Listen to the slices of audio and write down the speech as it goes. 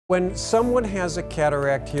When someone has a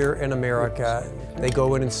cataract here in America, they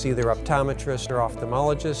go in and see their optometrist or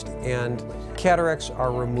ophthalmologist, and cataracts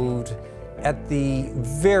are removed at the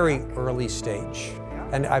very early stage.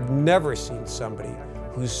 And I've never seen somebody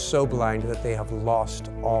who's so blind that they have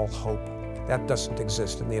lost all hope. That doesn't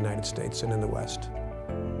exist in the United States and in the West.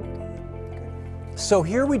 So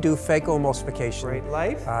here we do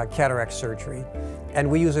phacoemulsification, cataract surgery, and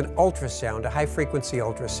we use an ultrasound, a high-frequency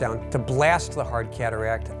ultrasound, to blast the hard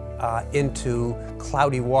cataract into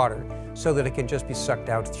cloudy water so that it can just be sucked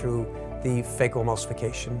out through the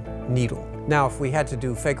phacoemulsification needle. Now, if we had to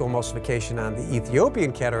do phacoemulsification on the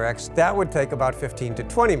Ethiopian cataracts, that would take about 15 to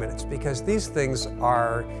 20 minutes because these things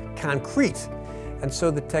are concrete. And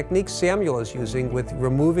so the technique Samuel is using with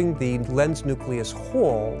removing the lens nucleus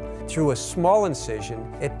whole through a small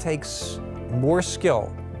incision, it takes more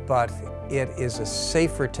skill, but it is a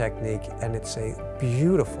safer technique and it's a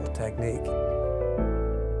beautiful technique.